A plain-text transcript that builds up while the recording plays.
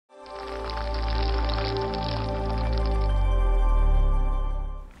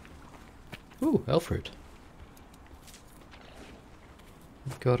Ooh, Alfred.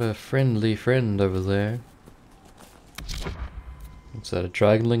 We've got a friendly friend over there. What's that, a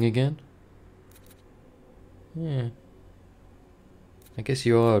dragonling again? Yeah. I guess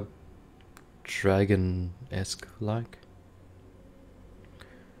you are dragon-esque like.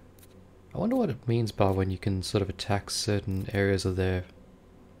 I wonder what it means by when you can sort of attack certain areas of their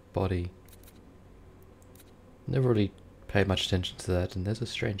body. Never really paid much attention to that, and there's a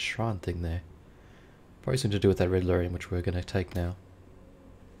strange shrine thing there. Probably something to do with that red lyrium, which we're going to take now.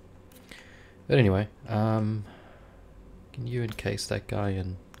 But anyway, can you encase that guy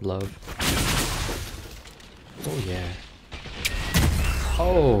in love? Oh yeah.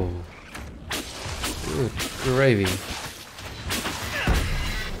 Oh! Good gravy.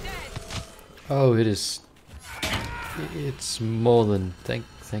 Oh, it is... It's more than...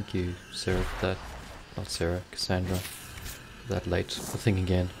 Thank you, Sarah, for that. Not Sarah, Cassandra. For that late thing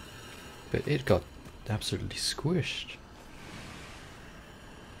again. But it got absolutely squished.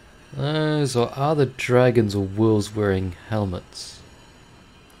 Those are either dragons or wolves wearing helmets.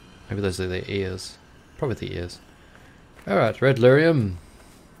 Maybe those are their ears. Probably the ears. Alright, red lyrium.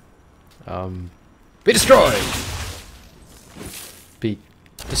 Be destroyed! Be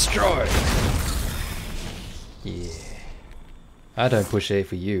destroyed! Yeah. I don't push A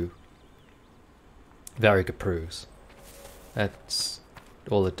for you. Varric approves. That's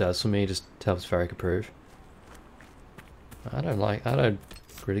all it does for me, just helps Varric approve. I don't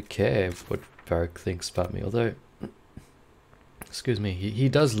really care what Varric thinks about me, although, excuse me, he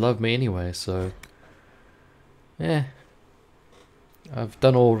does love me anyway, so, yeah. I've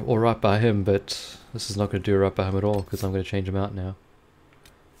done all right by him, but this is not going to do right by him at all, because I'm going to change him out now.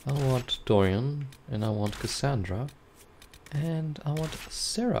 I want Dorian, and I want Cassandra, and I want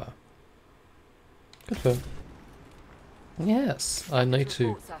Sarah. Confirm. Yes, I need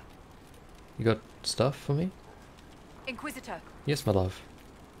to. You got stuff for me? Inquisitor. Yes, my love.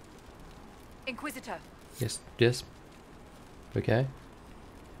 Inquisitor. Yes. Okay.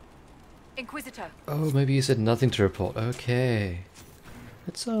 Inquisitor. Oh, maybe you said nothing to report. Okay.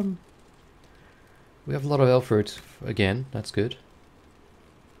 It's, we have a lot of elf fruit again. That's good.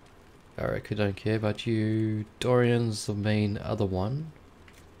 Varric, I don't care about you. Dorian's the main other one.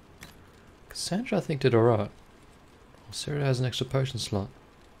 Cassandra, I think, did alright. Sarah has an extra potion slot.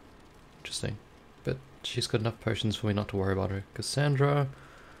 Interesting. But she's got enough potions for me not to worry about her. Cassandra,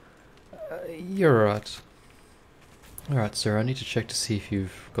 you're alright. Alright, Sarah, I need to check to see if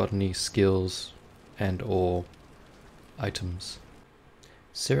you've got any skills and or items.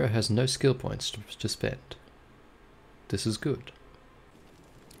 Sarah has no skill points to spend. This is good.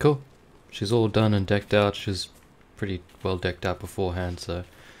 Cool. She's all done and decked out. She's pretty well decked out beforehand, so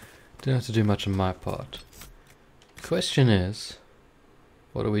don't have to do much on my part. Question is,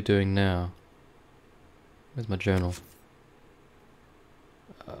 what are we doing now? Where's my journal?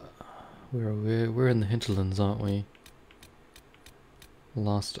 Where are we? We're in the hinterlands, aren't we?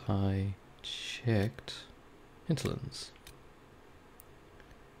 Last I checked, hinterlands.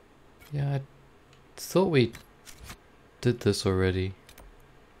 Yeah, I thought we did this already,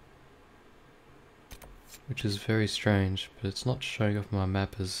 which is very strange, but it's not showing up on my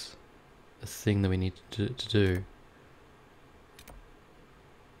map as a thing that we need to do.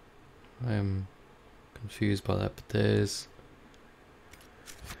 I am confused by that, but there's...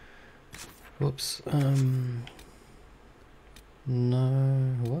 Whoops, no,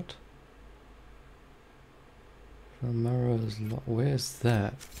 what? Ramara's lot, where's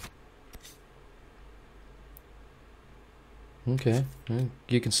that? Okay,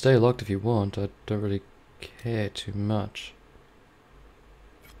 you can stay locked if you want, I don't really care too much.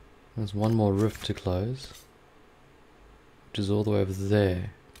 There's one more rift to close, which is all the way over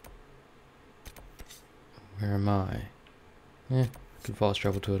there. Where am I? Yeah, I can fast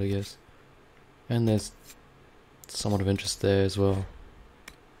travel to it, I guess. And there's somewhat of interest there as well.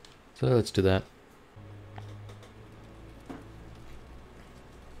 So let's do that.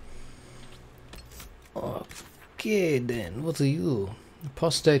 Okay then, what are you?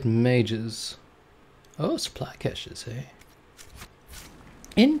 Apostate mages. Oh, supply caches, eh?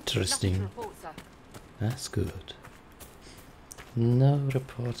 Interesting. That's good. No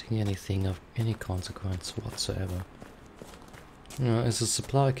reporting anything of any consequence whatsoever. No, it's a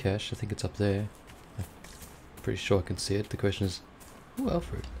supply cache. I think it's up there. I'm pretty sure I can see it. The question is... Oh,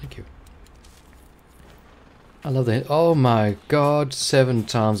 Alfred, thank you. I love the... Oh my god, 7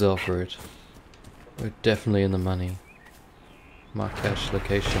 times Alfred. We're definitely in the money. My cache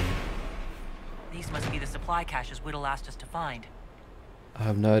location. These must be the supply caches Whittle asked us to find. I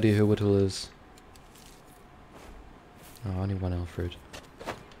have no idea who Whittle is. Oh, only one Alfred.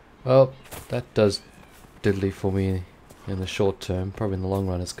 Well, that does diddly for me in the short term. Probably in the long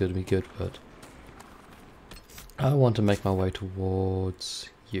run it's going to be good, but I want to make my way towards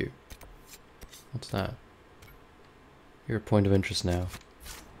you. What's that? You're a point of interest now.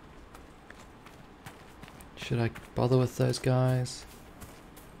 Should I bother with those guys?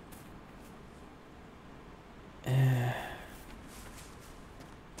 Not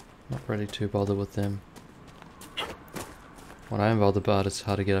really too bothered with them. What I am bothered about is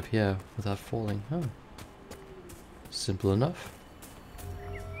how to get up here without falling. Oh. Simple enough.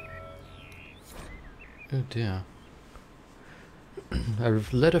 Oh dear. A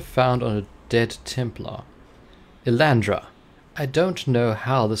letter found on a dead Templar. Elandra, I don't know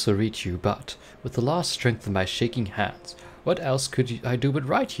how this will reach you, but with the last strength of my shaking hands, what else could I do but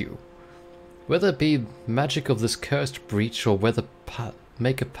write you? Whether it be magic of this cursed breach, or whether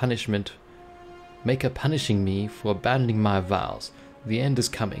make a punishing me for abandoning my vows, the end is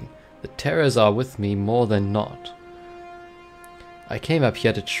coming. The terrors are with me more than not. I came up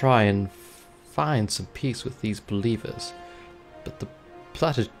here to try and find some peace with these believers, but the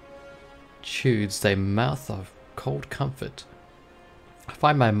platitudes they mouth are cold comfort. I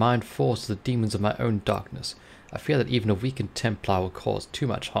find my mind forced to the demons of my own darkness. I fear that even a weakened Templar will cause too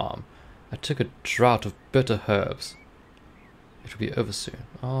much harm. I took a draught of bitter herbs. It will be over soon.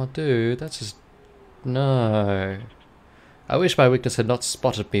 Oh, dude, that's just... No. I wish my weakness had not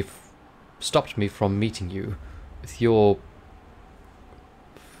stopped me from meeting you with your...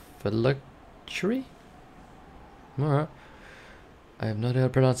 Phylactery? Alright. I have no idea how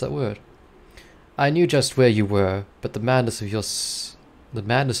to pronounce that word. I knew just where you were, but the madness of your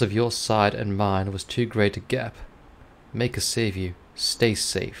side and mine was too great a gap. Make us save you. Stay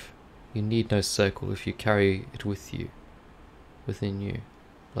safe. You need no circle if you carry it with you. Within you.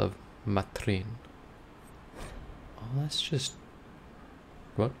 Love, Matrin. Oh, that's just...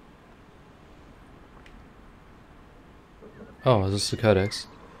 What? Oh, is this the codex?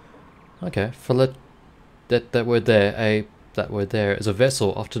 Okay, that word there, that word there is a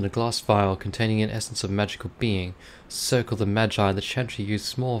vessel, often a glass vial containing an essence of magical being. Circle the Magi and the Chantry use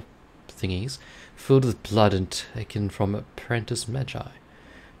small thingies filled with blood and taken from apprentice Magi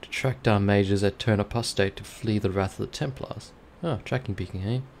to track down mages that turn apostate to flee the wrath of the Templars. Oh, tracking beacon,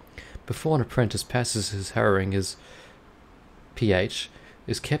 eh? Before an apprentice passes his harrowing, his PH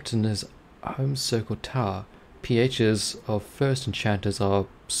is kept in his home circle tower. PHs of first enchanters are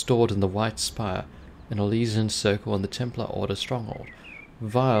stored in the White Spire, an Elysian circle on the Templar Order stronghold.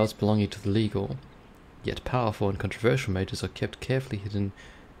 Vials belonging to the legal, yet powerful and controversial mages are kept carefully hidden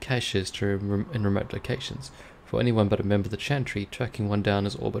caches in remote locations. For anyone but a member of the Chantry, tracking one down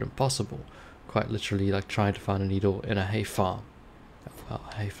is all but impossible. Quite literally like trying to find a needle in a hay farm. Well,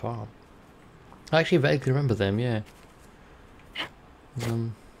 a hay farm. I actually vaguely remember them, yeah.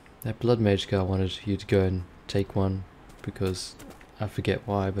 That blood mage guy wanted you to go and take one because I forget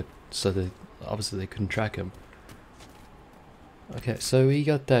why, but so that obviously they couldn't track him. Okay, so we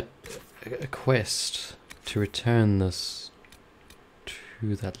got that a quest to return this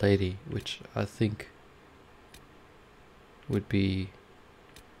to that lady, which I think would be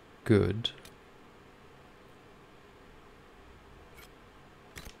good.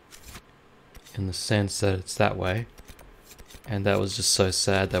 In the sense that it's that way. And that was just so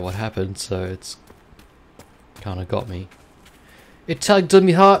sad that what happened, so it's kinda got me. It tugged on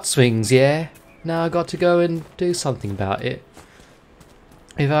me heartstrings, yeah? Now I got to go and do something about it.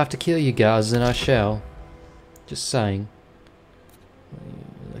 If I have to kill you guys, then I shall. Just saying.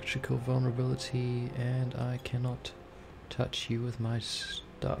 Electrical vulnerability, and I cannot touch you with my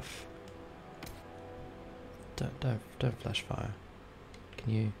stuff. Don't flash fire.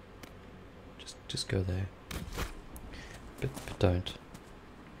 Can you just go there? But don't.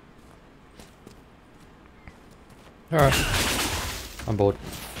 Alright. I'm bored.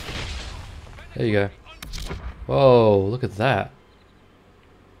 There you go. Whoa, look at that.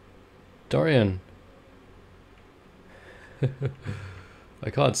 Dorian. I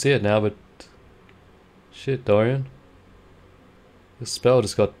can't see it now, but... Shit, Dorian. The spell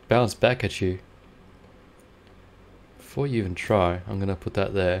just got bounced back at you. Before you even try, I'm gonna put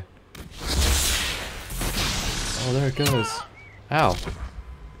that there. Oh, there it goes. Ow.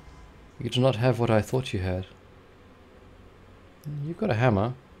 You do not have what I thought you had. You've got a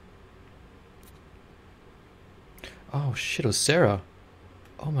hammer. Oh shit, it was Sarah.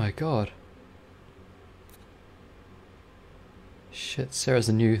 Oh my god. Shit, Sarah's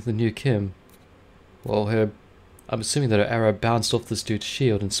the new Kim. Well, I'm assuming that her arrow bounced off this dude's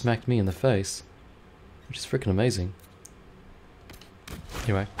shield and smacked me in the face. Which is freaking amazing.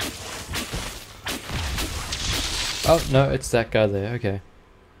 Anyway. Oh, no, it's that guy there, okay.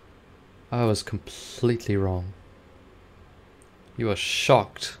 I was completely wrong. You are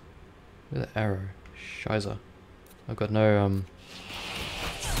shocked. Look at the arrow. Shizer. I've got no,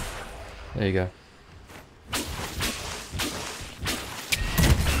 there you go.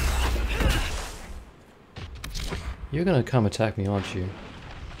 You're gonna come attack me, aren't you?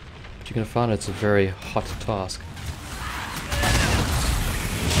 But you're gonna find it's a very hot task.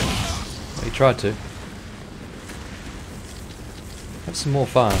 Well, you tried to. Have some more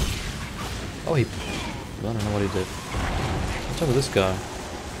fire. Oh, I don't know what he did. What's up with this guy?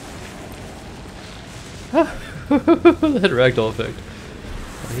 That ragdoll effect.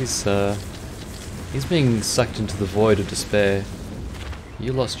 He's being sucked into the void of despair.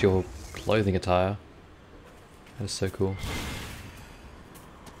 You lost your clothing attire. That is so cool.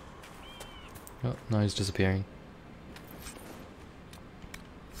 Oh, now he's disappearing.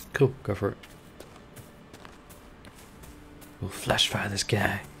 Cool, go for it. We'll flash fire this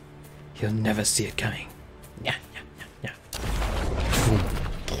guy. He'll never see it coming. Yeah. Boom.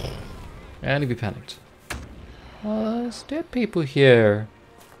 And he panicked. Oh, there's dead people here.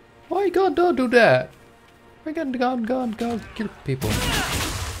 Why God don't do that? We're gonna go kill people.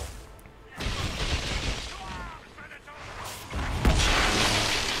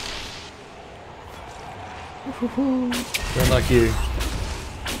 Don't like you.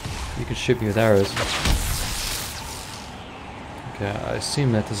 You can shoot me with arrows. Okay, I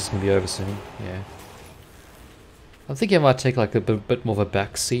assume that this is gonna be over soon. Yeah. I'm thinking I might take like a bit more of a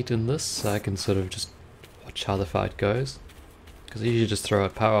back seat in this, so I can sort of just watch how the fight goes. Because I usually just throw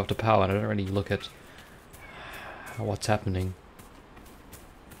out power after power, and I don't really look at what's happening.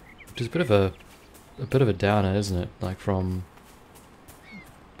 Which is a bit of a downer, isn't it? Like from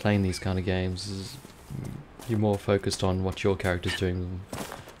playing these kind of games, you're more focused on what your character's doing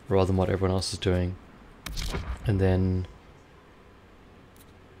rather than what everyone else is doing, and then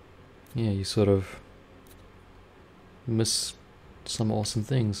yeah, you sort of miss some awesome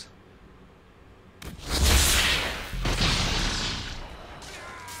things.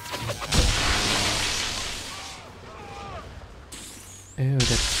 Oh,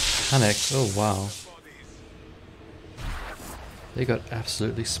 that panicked. Oh wow. They got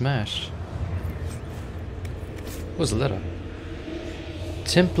absolutely smashed. What was the letter?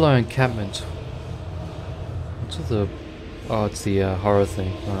 Templar encampment. What's with the... Oh, it's the horror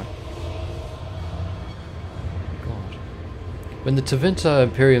thing. Right. God. When the Tevinter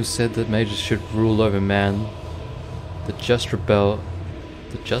Imperium said that mages should rule over man, the just rebel...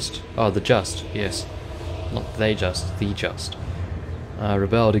 The just? Oh, the just, yes. Not they just, the just.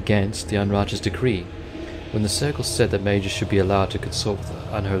 Rebelled against the unrighteous decree. When the circle said that mages should be allowed to consort with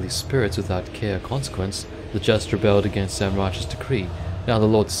unholy spirits without care or consequence, the just rebelled against the unrighteous decree. Now the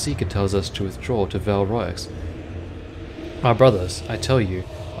Lord Seeker tells us to withdraw to Val Royex. My brothers, I tell you,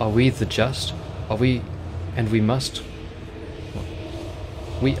 are we the just? Are we... and we must... What?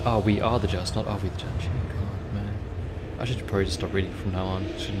 We are the just, not are we the just. God, man. I should probably just stop reading from now on,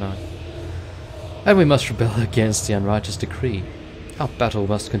 shouldn't I? And we must rebel against the unrighteous decree. Our battle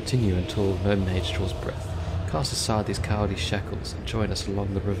must continue until no mage draws breath. Cast aside these cowardly shackles and join us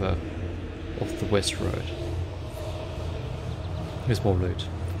along the river off the west road. Here's more loot.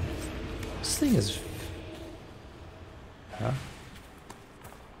 This thing is... Huh?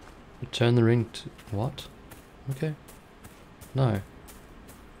 Return the ring to... What? Okay. No.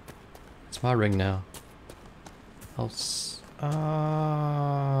 It's my ring now. I'll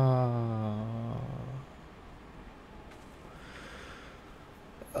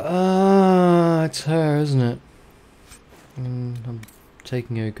it's her, isn't it? And I'm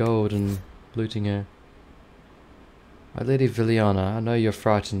taking her gold and looting her. My Lady Viliana, I know you're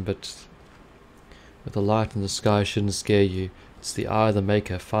frightened, but the light in the sky shouldn't scare you. It's the Eye of the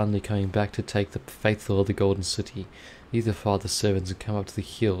Maker finally coming back to take the faithful of the Golden City. Leave the Father's servants and come up to the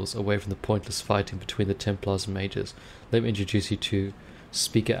hills, away from the pointless fighting between the Templars and Mages. Let me introduce you to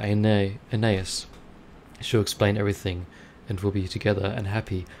Speaker Aeneas. She'll explain everything, and we'll be together and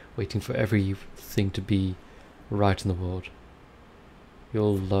happy, waiting for everything to be right in the world.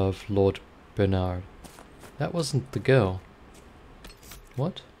 You'll love Lord Bernard. That wasn't the girl.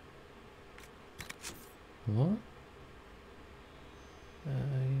 What? What?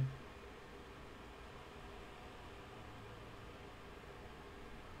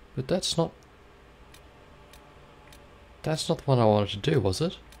 But that's not the one I wanted to do, was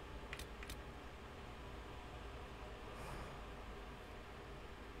it?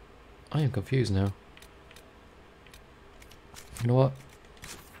 I am confused now. You know what?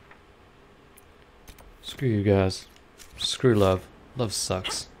 Screw you guys. Screw love. Love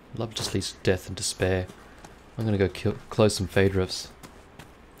sucks. Love just leads to death and despair. I'm gonna go close some Fade Rifts.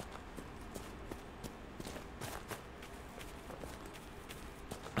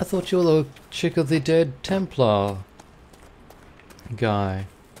 thought you were the chick of the dead Templar guy.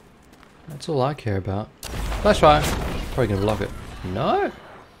 That's all I care about. Flashfire! Probably gonna block it. No!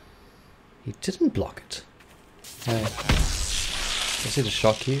 He didn't block it. Hey. Is it to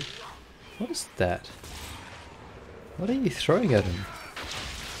shock you? What is that? What are you throwing at him?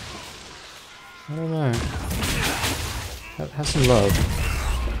 I don't know. Have some love.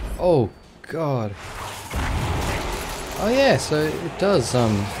 Oh, God. Oh yeah, so it does,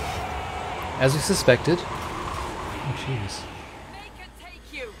 as we suspected. Oh, jeez.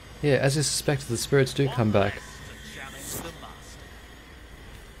 Yeah, as we suspected, the spirits do come back.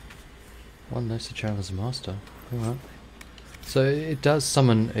 One knows to challenge the master. Alright. So it does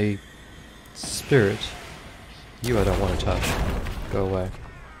summon a spirit. You I don't want to touch. Go away.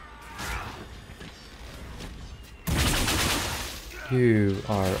 You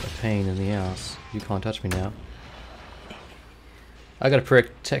are a pain in the ass. You can't touch me now. I got a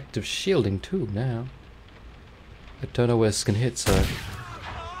protective shielding too now. I don't know where this can hit, so...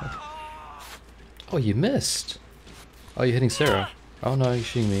 Oh, you missed! Oh, you're hitting Sarah. Oh no, you're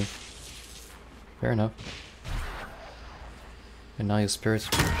shooting me. Fair enough. And now your spirits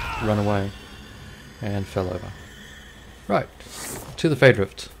run away. And fell over. Right. To the Fade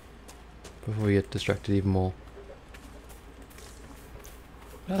Rift. Before we get distracted even more.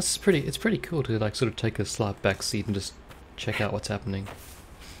 It's pretty cool to like sort of take a slight back seat and just check out what's happening.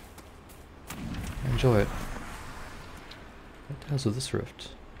 Enjoy it. What the hell's with this rift?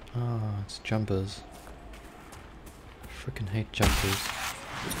 Ah, it's jumpers. I frickin' hate jumpers.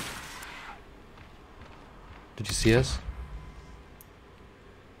 Did you see us?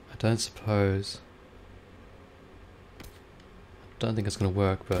 I don't suppose. I don't think it's gonna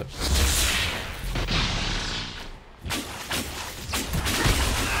work, but...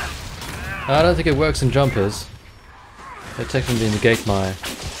 I don't think it works in jumpers. They technically negate my...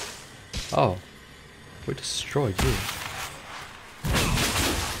 Oh. We destroyed you.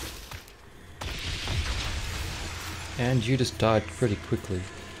 And you just died pretty quickly.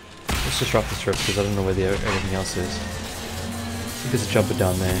 Let's disrupt this rift because I don't know where everything else is. I think there's a jumper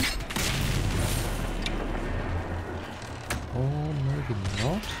down there. Oh, maybe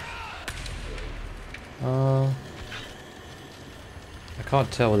not. I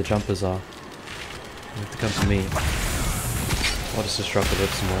can't tell where the jumpers are. You have to come to me. I'll just disrupt the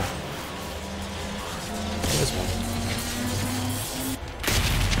rift some more. There's one.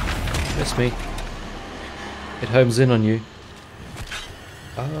 Miss me. It homes in on you.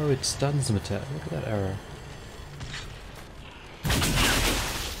 Oh, it stuns them attack. Look at that arrow.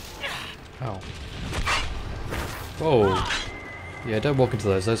 Ow. Whoa. Yeah, don't walk into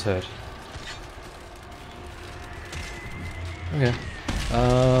those hurt. Okay.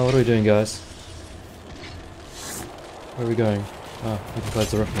 What are we doing, guys? Where are we going? Oh, we can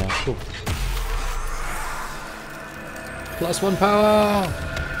close the roof now. Cool. +1 power!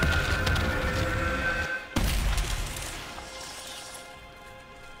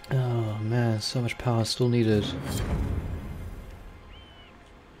 Oh man, so much power still needed.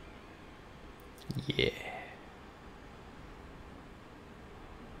 Yeah.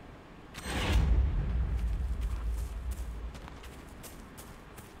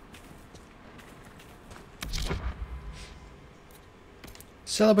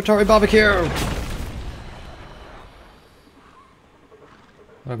 Celebratory barbecue!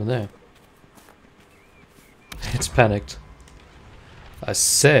 What happened there? It's panicked. I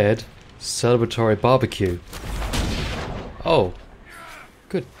said celebratory barbecue. Oh.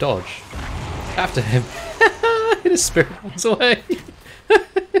 Good dodge. After him. His spirit runs away.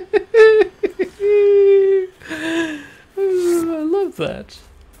 I love that.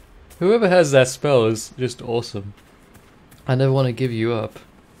 Whoever has that spell is just awesome. I never want to give you up.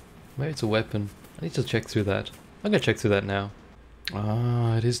 Maybe it's a weapon. I need to check through that. I'm gonna check through that now.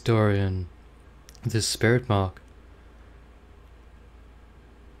 Ah, it is Dorian. This spirit mark.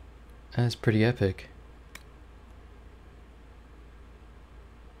 And it's pretty epic.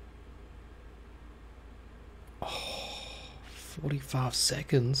 Oh, 45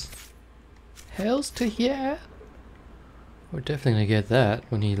 seconds. Hells to yeah. We're definitely gonna get that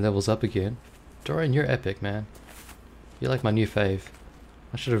when he levels up again. Dorian, you're epic, man. You're like my new fave.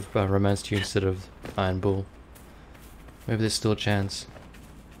 I should have romanced you instead of Iron Bull. Maybe there's still a chance.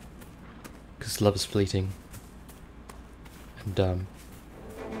 Because love is fleeting. And dumb.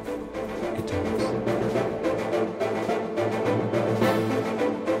 Good times.